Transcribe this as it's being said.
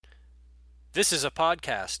This is a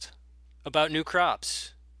podcast about new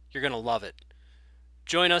crops. You're going to love it.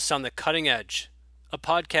 Join us on The Cutting Edge, a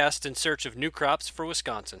podcast in search of new crops for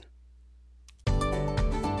Wisconsin.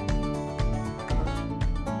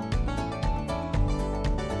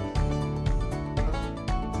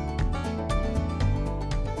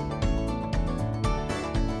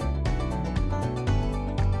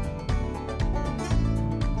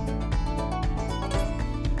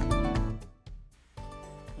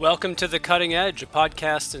 Welcome to The Cutting Edge, a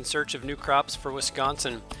podcast in search of new crops for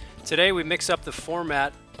Wisconsin. Today we mix up the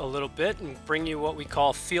format a little bit and bring you what we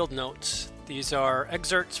call field notes. These are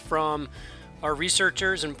excerpts from our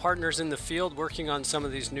researchers and partners in the field working on some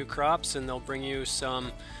of these new crops, and they'll bring you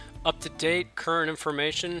some up-to-date current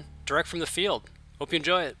information direct from the field. Hope you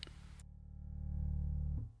enjoy it.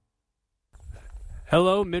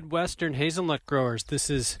 Hello, Midwestern hazelnut growers. This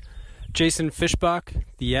is Jason Fischbach,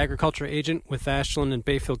 the agriculture agent with Ashland and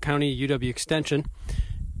Bayfield County UW Extension,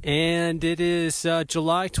 and it is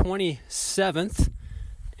July 27th,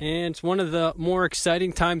 and it's one of the more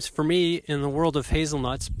exciting times for me in the world of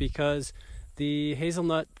hazelnuts because the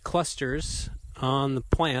hazelnut clusters on the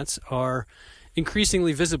plants are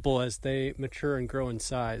increasingly visible as they mature and grow in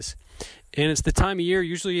size. And it's the time of year,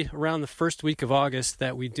 usually around the first week of August,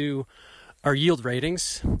 that we do our yield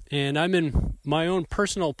ratings, and I'm in my own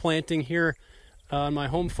personal planting here on my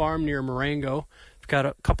home farm near Marengo. I've got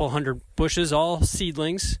a couple hundred bushes, all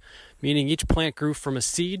seedlings, meaning each plant grew from a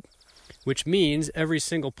seed, which means every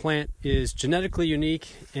single plant is genetically unique,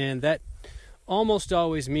 and that almost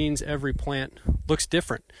always means every plant looks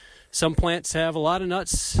different. Some plants have a lot of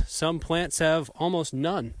nuts, some plants have almost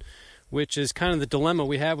none, which is kind of the dilemma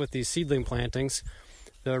we have with these seedling plantings.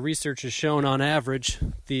 The research has shown on average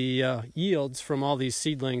the yields from all these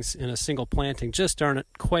seedlings in a single planting just aren't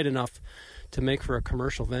quite enough to make for a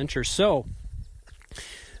commercial venture. So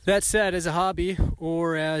that said, as a hobby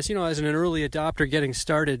or as an early adopter getting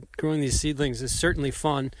started, growing these seedlings is certainly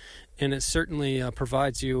fun, and it certainly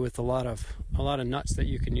provides you with a lot of nuts that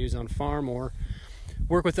you can use on farm or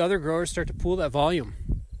work with other growers, start to pool that volume.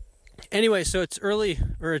 Anyway, so it's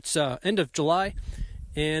end of July,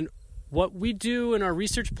 and what we do in our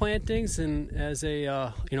research plantings and as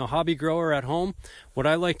a hobby grower at home, what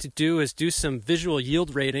I like to do is do some visual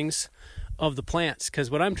yield ratings of the plants,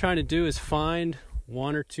 because what I'm trying to do is find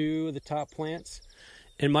one or two of the top plants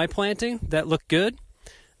in my planting that look good,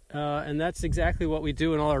 and that's exactly what we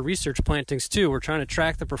do in all our research plantings too. We're trying to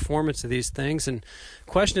track the performance of these things, and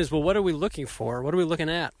the question is, well, what are we looking for? What are we looking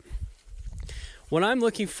at? What I'm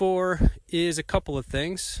looking for is a couple of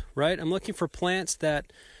things, right? I'm looking for plants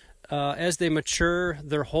that as they mature,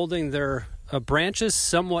 they're holding their branches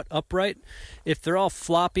somewhat upright. If they're all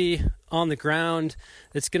floppy on the ground,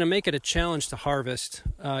 it's going to make it a challenge to harvest,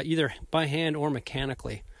 either by hand or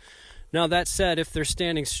mechanically. Now, that said, if they're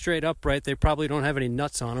standing straight upright, they probably don't have any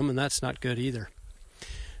nuts on them, and that's not good either.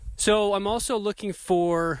 So I'm also looking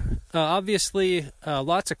for, obviously,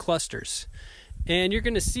 lots of clusters. And you're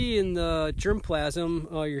going to see in the germplasm,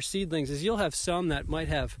 your seedlings, is you'll have some that might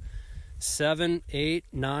have 7, 8,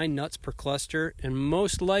 9 nuts per cluster, and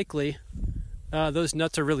most likely those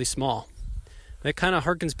nuts are really small. That kind of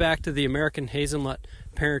harkens back to the American hazelnut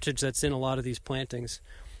parentage that's in a lot of these plantings.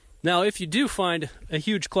 Now, if you do find a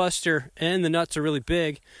huge cluster and the nuts are really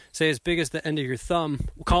big, say as big as the end of your thumb,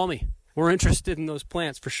 call me. We're interested in those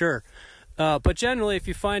plants for sure. But generally, if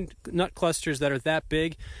you find nut clusters that are that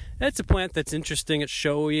big, it's a plant that's interesting, it's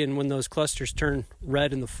showy, and when those clusters turn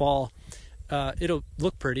red in the fall, it'll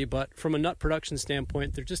look pretty, but from a nut production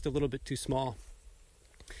standpoint, they're just a little bit too small.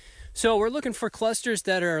 So we're looking for clusters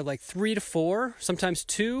that are like 3 to 4, sometimes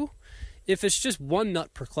 2. If it's just one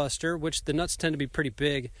nut per cluster, which the nuts tend to be pretty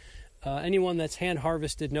big, anyone that's hand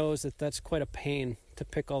harvested knows that that's quite a pain to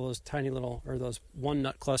pick all those tiny little, or those one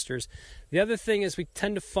nut clusters. The other thing is we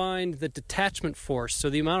tend to find the detachment force, so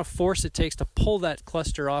the amount of force it takes to pull that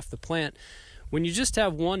cluster off the plant. When you just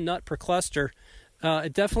have one nut per cluster,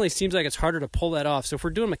 it definitely seems like it's harder to pull that off. So if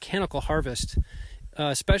we're doing mechanical harvest,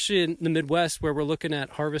 especially in the Midwest where we're looking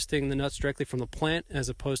at harvesting the nuts directly from the plant as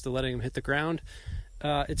opposed to letting them hit the ground,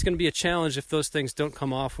 it's going to be a challenge if those things don't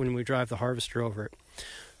come off when we drive the harvester over it.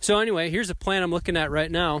 So anyway, here's a plant I'm looking at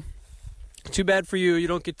right now. Too bad for you, you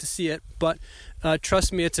don't get to see it, but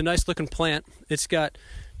trust me, it's a nice looking plant. It's got,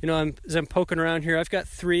 as I'm poking around here, I've got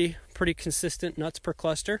 3 pretty consistent nuts per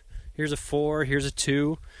cluster. Here's a 4, here's a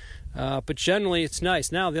 2. But generally it's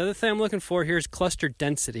nice. Now, the other thing I'm looking for here is cluster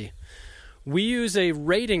density. We use a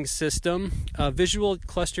rating system, a visual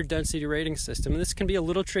cluster density rating system, and this can be a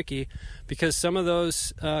little tricky because some of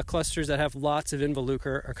those clusters that have lots of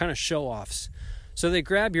involucre are kind of show-offs. So they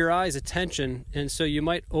grab your eye's attention, and so you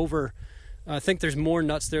might over I think there's more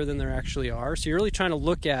nuts there than there actually are. So you're really trying to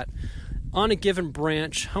look at, on a given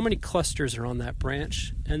branch, how many clusters are on that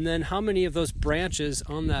branch, and then how many of those branches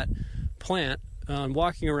on that plant,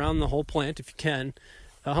 walking around the whole plant if you can,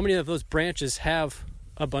 how many of those branches have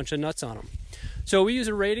a bunch of nuts on them. So we use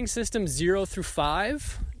a rating system 0 through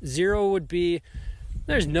 5. 0 would be,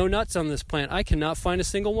 there's no nuts on this plant. I cannot find a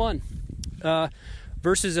single one.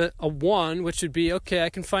 Versus a 1, which would be, okay, I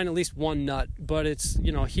can find at least one nut, but it's,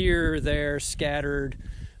 here, there, scattered,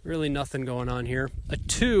 really nothing going on here. A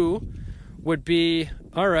 2 would be,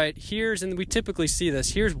 all right, and we typically see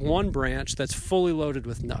this, here's one branch that's fully loaded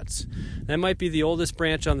with nuts. That might be the oldest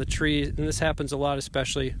branch on the tree, and this happens a lot,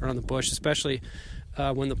 especially around the bush, especially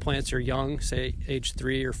when the plants are young, say age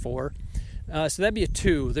 3 or 4. So that'd be a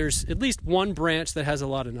 2. There's at least one branch that has a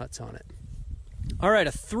lot of nuts on it. All right,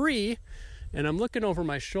 a 3, and I'm looking over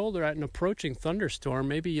my shoulder at an approaching thunderstorm.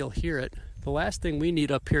 Maybe you'll hear it. The last thing we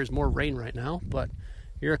need up here is more rain right now, but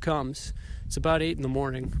here it comes. It's about 8 in the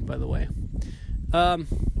morning, by the way.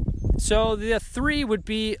 So the 3 would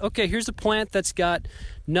be, okay, here's a plant that's got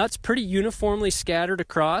nuts pretty uniformly scattered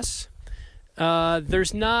across.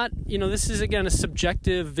 There's not, this is, again, a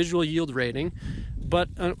subjective visual yield rating, but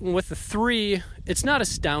with the 3, it's not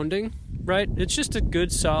astounding, right? It's just a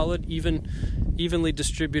good, solid, evenly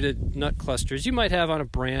distributed nut clusters. You might have on a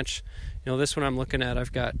branch, this one I'm looking at,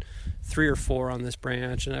 I've got 3 or 4 on this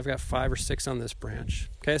branch, and I've got 5 or 6 on this branch.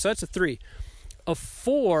 Okay, so that's a 3. A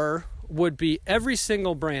 4 would be every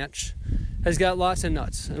single branch has got lots of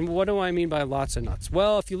nuts. And what do I mean by lots of nuts?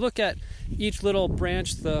 Well, if you look at each little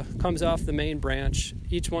branch that comes off the main branch,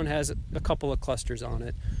 each one has a couple of clusters on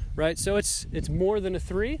it, right? So it's more than a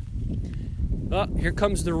 3. Oh, here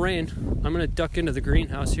comes the rain. I'm going to duck into the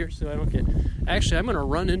greenhouse here so I don't get... Actually, I'm going to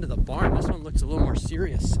run into the barn. This one looks a little more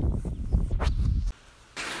serious.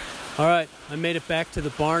 All right, I made it back to the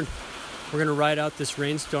barn. We're going to ride out this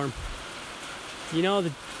rainstorm.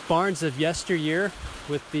 The barns of yesteryear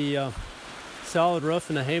with the solid roof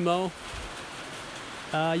and a hay mow,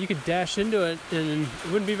 you could dash into it and it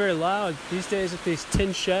wouldn't be very loud. These days with these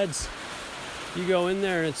tin sheds, you go in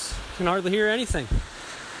there and you can hardly hear anything.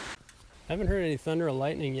 I haven't heard any thunder or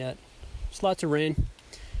lightning yet. Just lots of rain.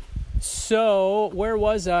 So where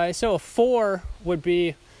was I? So a 4 would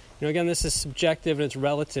be, again, this is subjective and it's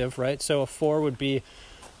relative, right? So a 4 would be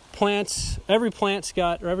plants. Every branch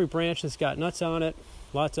has got nuts on it,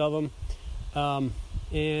 lots of them,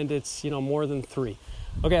 and it's more than 3.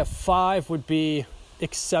 Okay, a 5 would be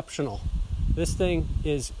exceptional. This thing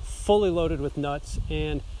is fully loaded with nuts,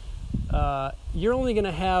 and you're only going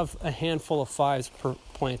to have a handful of 5s per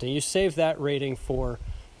planting. You save that rating for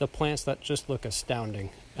the plants that just look astounding.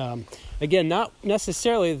 Again, not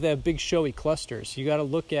necessarily the big showy clusters. You got to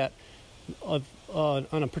look at on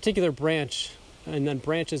a particular branch and then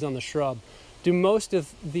branches on the shrub. Do most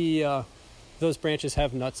of the those branches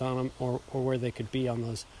have nuts on them, or where they could be on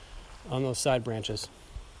those side branches?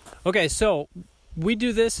 Okay, so we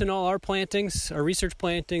do this in all our plantings, our research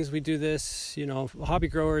plantings. We do this, hobby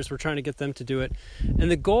growers, we're trying to get them to do it. And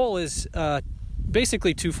the goal is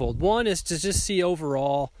basically twofold. One is to just see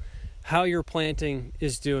overall how your planting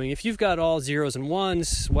is doing. If you've got all 0s and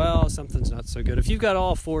 1s, well, something's not so good. If you've got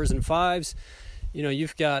all 4s and 5s,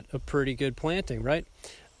 you've got a pretty good planting, right?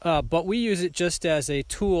 But we use it just as a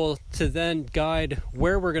tool to then guide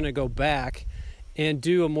where we're going to go back and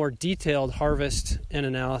do a more detailed harvest and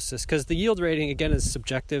analysis. Because the yield rating, again, is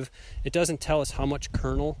subjective. It doesn't tell us how much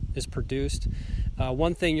kernel is produced.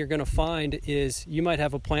 One thing you're going to find is you might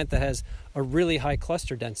have a plant that has a really high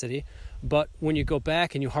cluster density, but when you go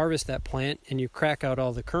back and you harvest that plant and you crack out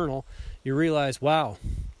all the kernel, you realize, wow,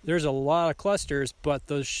 there's a lot of clusters, but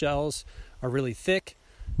those shells are really thick,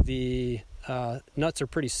 the nuts are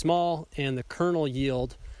pretty small, and the kernel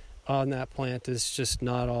yield on that plant is just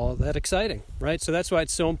not all that exciting, right? So that's why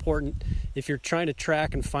it's so important, if you're trying to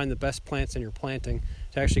track and find the best plants in your planting,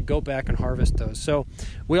 to actually go back and harvest those. So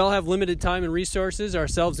we all have limited time and resources,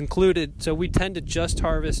 ourselves included, so we tend to just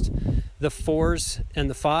harvest the 4s and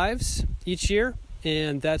the 5s each year,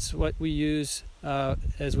 and that's what we use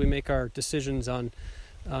as we make our decisions on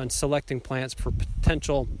selecting plants for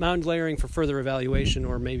potential mound layering, for further evaluation,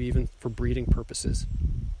 or maybe even for breeding purposes.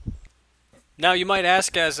 Now you might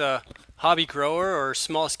ask, as a hobby grower or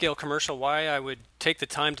small-scale commercial, why I would take the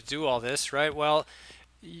time to do all this, right? Well,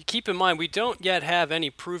 keep in mind, we don't yet have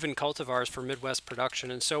any proven cultivars for Midwest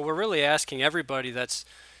production, and so we're really asking everybody that's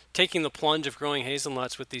taking the plunge of growing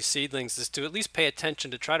hazelnuts with these seedlings is to at least pay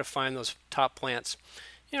attention to try to find those top plants.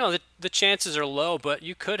 The chances are low, but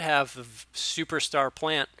you could have the superstar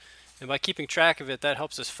plant, and by keeping track of it, that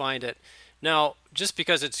helps us find it. Now, just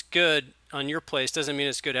because it's good, on your place doesn't mean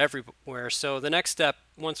it's good everywhere. So the next step,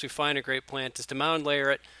 once we find a great plant, is to mound layer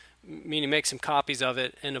it, meaning make some copies of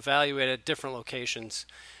it and evaluate it at different locations.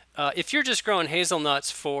 If you're just growing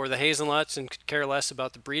hazelnuts for the hazelnuts and could care less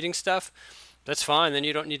about the breeding stuff, that's fine. Then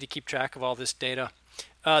you don't need to keep track of all this data.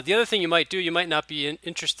 The other thing you might do, you might not be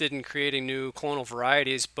interested in creating new clonal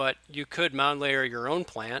varieties, but you could mound layer your own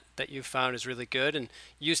plant that you found is really good and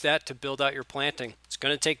use that to build out your planting. It's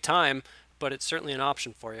going to take time, but it's certainly an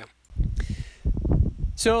option for you.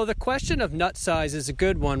 So the question of nut size is a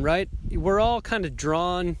good one, right? We're all kind of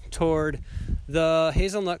drawn toward the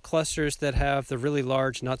hazelnut clusters that have the really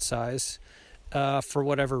large nut size for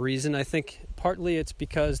whatever reason. I think partly it's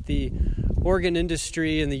because the Oregon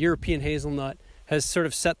industry and the European hazelnut has sort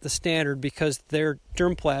of set the standard because their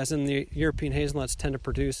germplasm, the European hazelnuts, tend to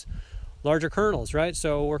produce larger kernels, right?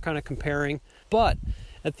 So we're kind of comparing. But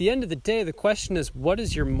at the end of the day, the question is, what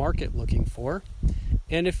is your market looking for?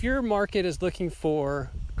 And if your market is looking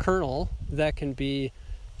for kernel that can be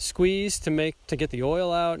squeezed to get the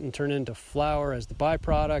oil out and turn into flour as the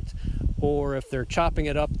byproduct, or if they're chopping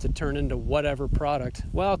it up to turn into whatever product,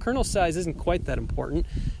 well, kernel size isn't quite that important.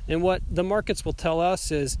 And what the markets will tell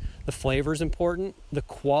us is the flavor is important, the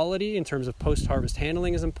quality in terms of post-harvest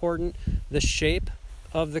handling is important, the shape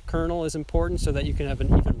of the kernel is important so that you can have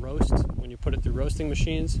an even roast when you put it through roasting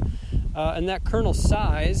machines. And that kernel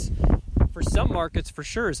size, for some markets for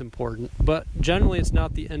sure is important, but generally it's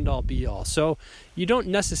not the end-all be-all. So you don't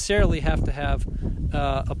necessarily have to have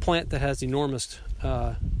a plant that has enormous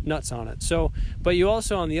nuts on it. So, but you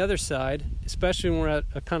also, on the other side, especially when we're at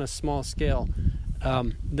a kind of small scale,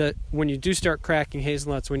 that when you do start cracking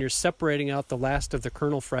hazelnuts, when you're separating out the last of the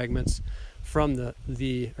kernel fragments from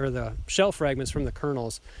the shell fragments from the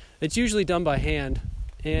kernels, it's usually done by hand.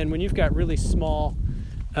 And when you've got really small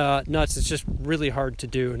nuts, it's just really hard to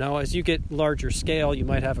do. Now, as you get larger scale, you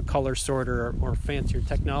might have a color sorter or fancier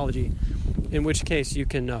technology, in which case you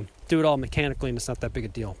can do it all mechanically and it's not that big a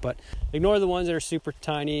deal. But ignore the ones that are super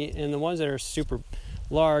tiny, and the ones that are super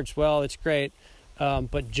large, well, it's great.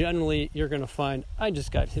 But generally, you're going to find, I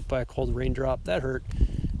just got hit by a cold raindrop. That hurt.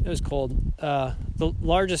 It was cold. The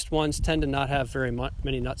largest ones tend to not have very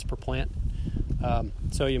many nuts per plant.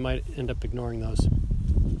 So you might end up ignoring those.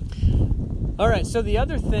 All right, so the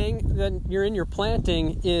other thing that you're in your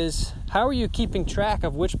planting is, how are you keeping track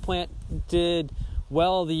of which plant did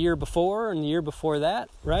well the year before and the year before that,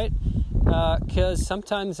 right? Because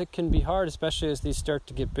sometimes it can be hard, especially as these start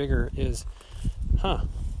to get bigger, is,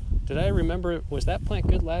 did I remember, was that plant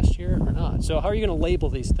good last year or not? So how are you going to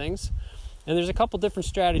label these things? And there's a couple different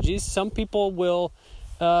strategies. Some people will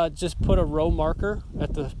just put a row marker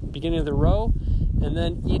at the beginning of the row, and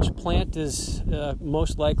then each plant is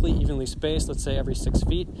most likely evenly spaced, let's say every 6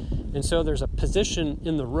 feet. And so there's a position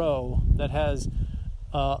in the row that has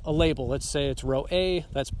a label. Let's say it's row A,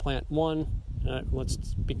 that's plant 1.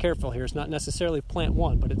 Let's be careful here. It's not necessarily plant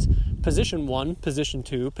 1, but it's position 1, position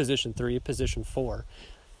 2, position 3, position 4.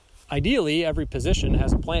 Ideally, every position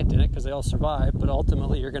has a plant in it because they all survive, but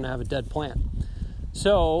ultimately you're going to have a dead plant.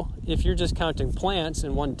 So if you're just counting plants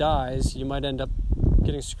and one dies, you might end up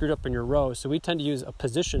getting screwed up in your row. So we tend to use a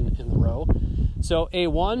position in the row. So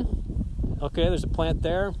A1, okay, there's a plant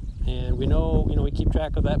there, and we know, we keep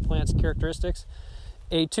track of that plant's characteristics.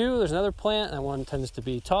 A2, there's another plant, that one tends to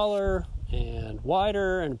be taller and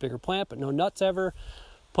wider and a bigger plant, but no nuts ever.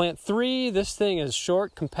 Plant 3, this thing is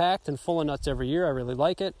short, compact, and full of nuts every year. I really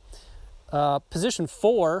like it. Position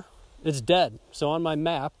 4, it's dead. So on my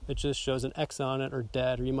map, it just shows an X on it, or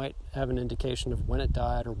dead, or you might have an indication of when it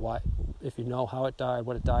died or why, if you know how it died,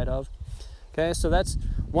 what it died of. Okay, so that's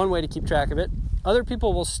one way to keep track of it. Other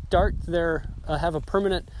people will have a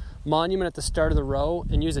permanent monument at the start of the row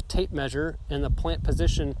and use a tape measure, and the plant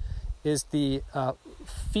position is the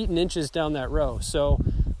feet and inches down that row. So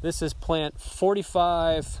this is plant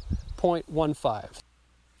 45.15.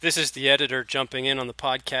 This is the editor jumping in on the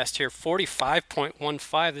podcast here.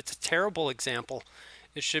 45.15, it's a terrible example.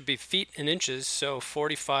 It should be feet and inches, so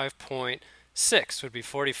 45.6 would be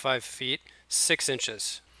 45 feet, 6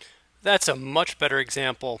 inches. That's a much better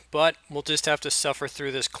example, but we'll just have to suffer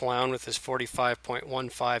through this clown with this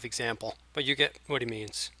 45.15 example. But you get what he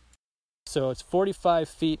means. So it's 45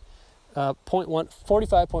 feet,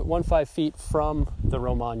 45.15 feet from the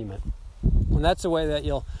row monument. And that's the way that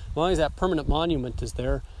as long as that permanent monument is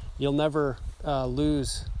there, you'll never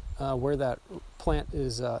lose where that plant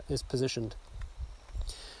is positioned.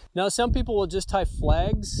 Now, some people will just tie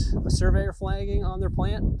flags, a surveyor flagging on their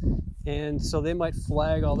plant, and so they might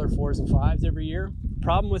flag all their 4s and 5s every year.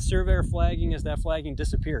 Problem with surveyor flagging is that flagging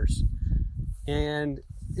disappears. And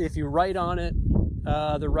if you write on it,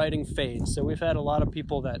 the writing fades. So we've had a lot of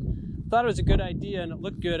people that thought it was a good idea, and it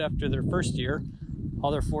looked good after their first year.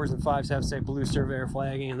 All their 4s and 5s have, say, blue surveyor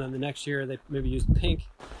flagging, and then the next year they maybe use pink.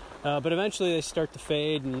 But eventually they start to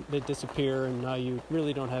fade and they disappear, and now you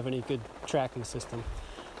really don't have any good tracking system.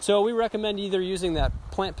 So we recommend either using that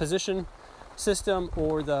plant position system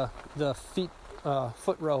or the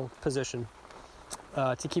foot row position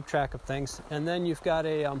to keep track of things. And then you've got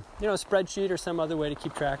a spreadsheet or some other way to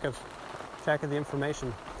keep track of the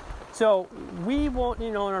information. So we won't,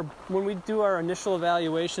 when we do our initial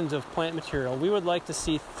evaluations of plant material, we would like to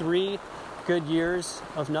see 3 good years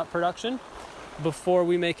of nut production before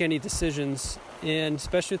we make any decisions. And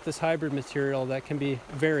especially with this hybrid material, that can be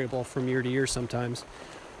variable from year to year sometimes.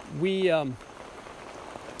 And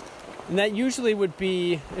that usually would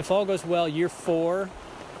be, if all goes well, year 4,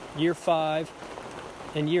 year 5,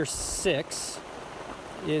 and year 6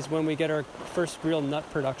 is when we get our first real nut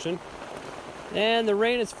production. And the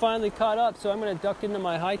rain has finally caught up, so I'm going to duck into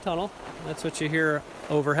my high tunnel. That's what you hear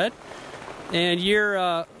overhead. And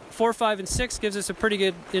year 4, 5, and 6 gives us a pretty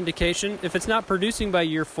good indication. If it's not producing by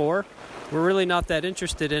year 4, we're really not that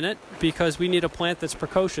interested in it because we need a plant that's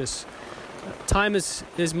precocious. Time is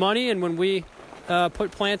money, and when we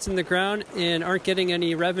put plants in the ground and aren't getting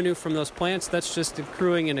any revenue from those plants, that's just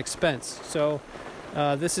accruing an expense. So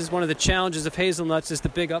this is one of the challenges of hazelnuts, is the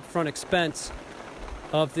big upfront expense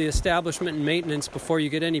of the establishment and maintenance before you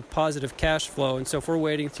get any positive cash flow. And so if we're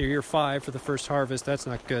waiting through year 5 for the first harvest, that's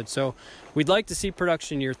not good. So we'd like to see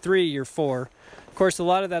production year 3, year 4. Of course, a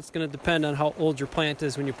lot of that's going to depend on how old your plant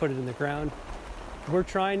is when you put it in the ground. We're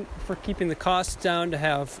trying for keeping the costs down to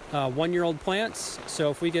have 1-year-old plants.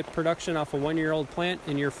 So if we get production off a 1-year-old plant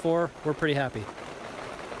in year 4, we're pretty happy.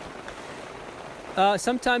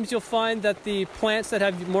 Sometimes you'll find that the plants that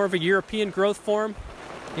have more of a European growth form,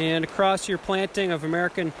 and across your planting of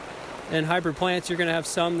American and hybrid plants, you're going to have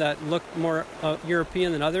some that look more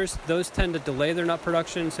European than others. Those tend to delay their nut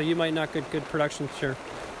production, so you might not get good production for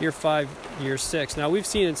year 5, year 6. Now, we've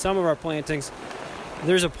seen in some of our plantings,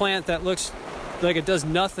 there's a plant that looks like it does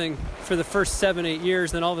nothing for the first 7, 8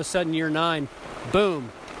 years, then all of a sudden, year 9,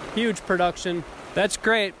 boom, huge production. That's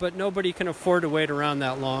great, but nobody can afford to wait around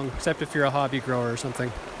that long, except if you're a hobby grower or something.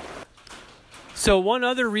 So one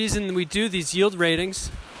other reason we do these yield ratings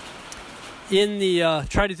in the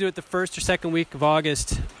try to do it the first or second week of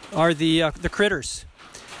August are the critters.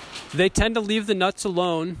 They tend to leave the nuts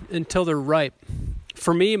alone until they're ripe.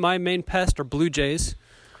 For me, my main pest are blue jays.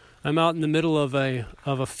 I'm out in the middle of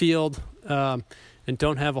a field and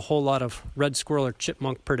don't have a whole lot of red squirrel or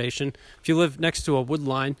chipmunk predation. If you live next to a wood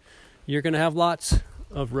line, you're going to have lots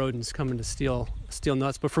of rodents coming to steal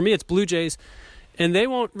nuts. But for me, it's blue jays. And they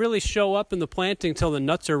won't really show up in the planting until the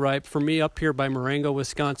nuts are ripe. For me, up here by Marengo,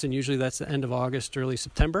 Wisconsin, usually that's the end of August, early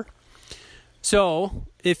September. So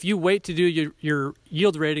if you wait to do your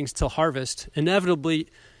yield ratings till harvest, inevitably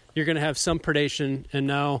you're going to have some predation, and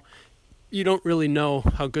now you don't really know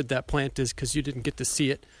how good that plant is because you didn't get to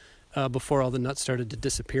see it before all the nuts started to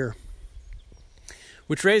disappear.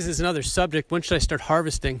 Which raises another subject. When should I start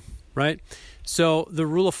harvesting, right? So the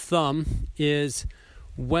rule of thumb is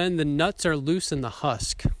when the nuts are loose in the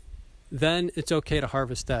husk, then it's okay to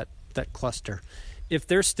harvest that cluster. If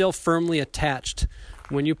they're still firmly attached,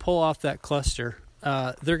 when you pull off that cluster,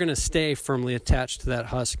 they're going to stay firmly attached to that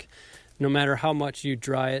husk, no matter how much you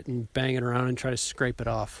dry it and bang it around and try to scrape it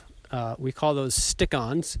off. We call those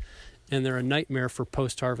stick-ons, and they're a nightmare for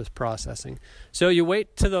post-harvest processing. So you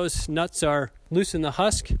wait till those nuts are loose in the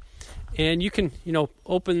husk, and you can,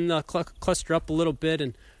 open the cluster up a little bit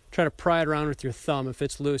and try to pry it around with your thumb. If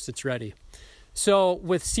it's loose, it's ready. So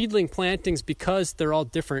with seedling plantings, because they're all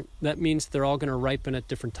different, that means they're all going to ripen at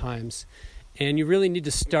different times. And you really need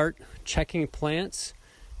to start checking plants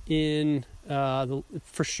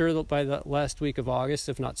for sure by the last week of August,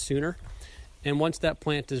 if not sooner. And once that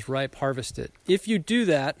plant is ripe, harvest it. If you do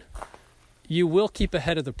that, you will keep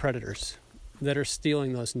ahead of the predators that are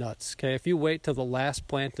stealing those nuts. Okay, if you wait till the last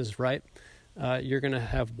plant is ripe, you're going to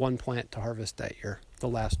have one plant to harvest that year, the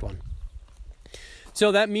last one.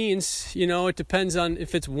 So that means, it depends on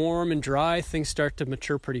if it's warm and dry, things start to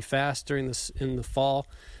mature pretty fast in the fall.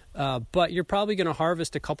 But you're probably going to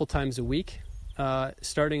harvest a couple times a week,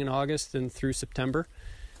 starting in August and through September,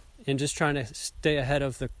 and just trying to stay ahead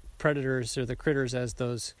of the predators or the critters as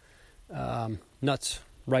those nuts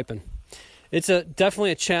ripen. It's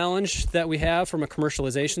definitely a challenge that we have from a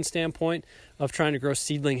commercialization standpoint of trying to grow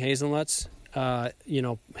seedling hazelnuts.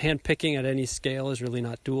 Hand picking at any scale is really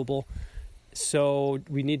not doable. So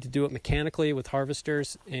we need to do it mechanically with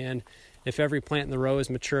harvesters. And if every plant in the row is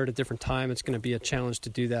mature at a different time, it's going to be a challenge to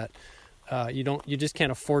do that. You just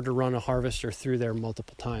can't afford to run a harvester through there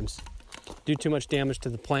multiple times. do too much damage to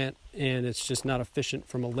the plant, and it's just not efficient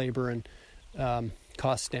from a labor and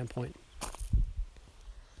cost standpoint.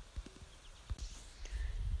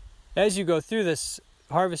 As you go through this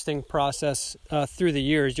harvesting process through the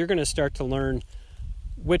years, you're going to start to learn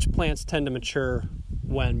which plants tend to mature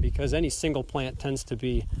when, because any single plant tends to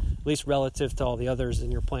be, at least relative to all the others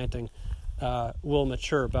in your planting, will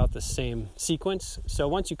mature about the same sequence. So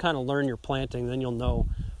once you kind of learn your planting, then you'll know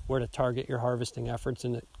where to target your harvesting efforts,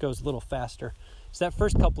 and it goes a little faster. So that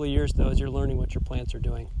first couple of years, though, as you're learning what your plants are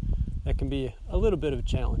doing, that can be a little bit of a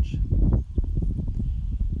challenge.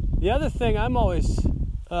 The other thing I'm always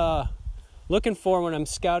looking for when I'm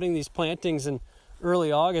scouting these plantings in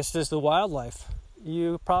early August is the wildlife.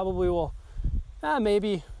 You probably will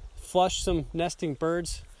maybe flush some nesting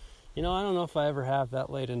birds. I don't know if I ever have that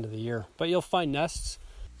late into the year, but you'll find nests.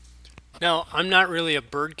 Now, I'm not really a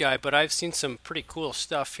bird guy, but I've seen some pretty cool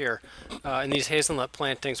stuff here in these hazelnut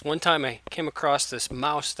plantings. One time I came across this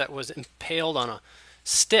mouse that was impaled on a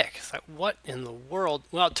stick. It's like, what in the world?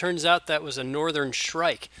 Well, it turns out that was a northern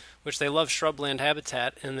shrike, which they love shrubland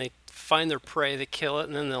habitat, and they find their prey, they kill it,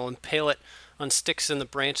 and then they'll impale it on sticks in the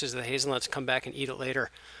branches of the hazelnuts, come back and eat it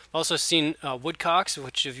later. I've also seen woodcocks,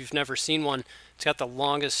 which if you've never seen one, it's got the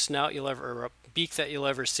longest snout or a beak that you'll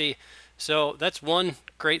ever see. So that's one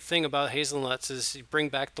great thing about hazelnuts is you bring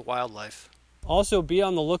back the wildlife. Also be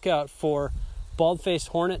on the lookout for bald-faced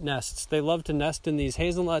hornet nests. They love to nest in these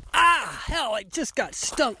hazelnuts. Hell, I just got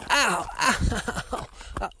stung. Ow.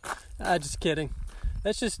 Just kidding.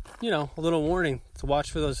 That's just, a little warning to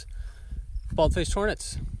watch for those bald-faced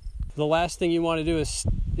hornets. The last thing you want to do is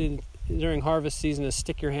during harvest season is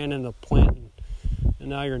stick your hand in the plant, and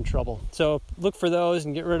now you're in trouble. So look for those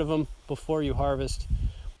and get rid of them before you harvest.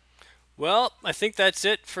 Well, I think that's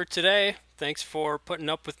it for today. Thanks for putting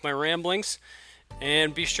up with my ramblings.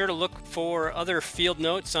 And be sure to look for other field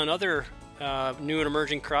notes on other new and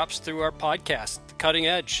emerging crops through our podcast, The Cutting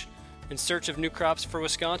Edge, in search of new crops for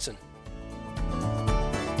Wisconsin.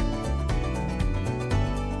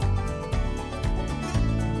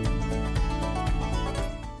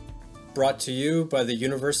 Brought to you by the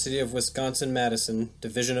University of Wisconsin-Madison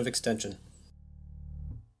Division of Extension.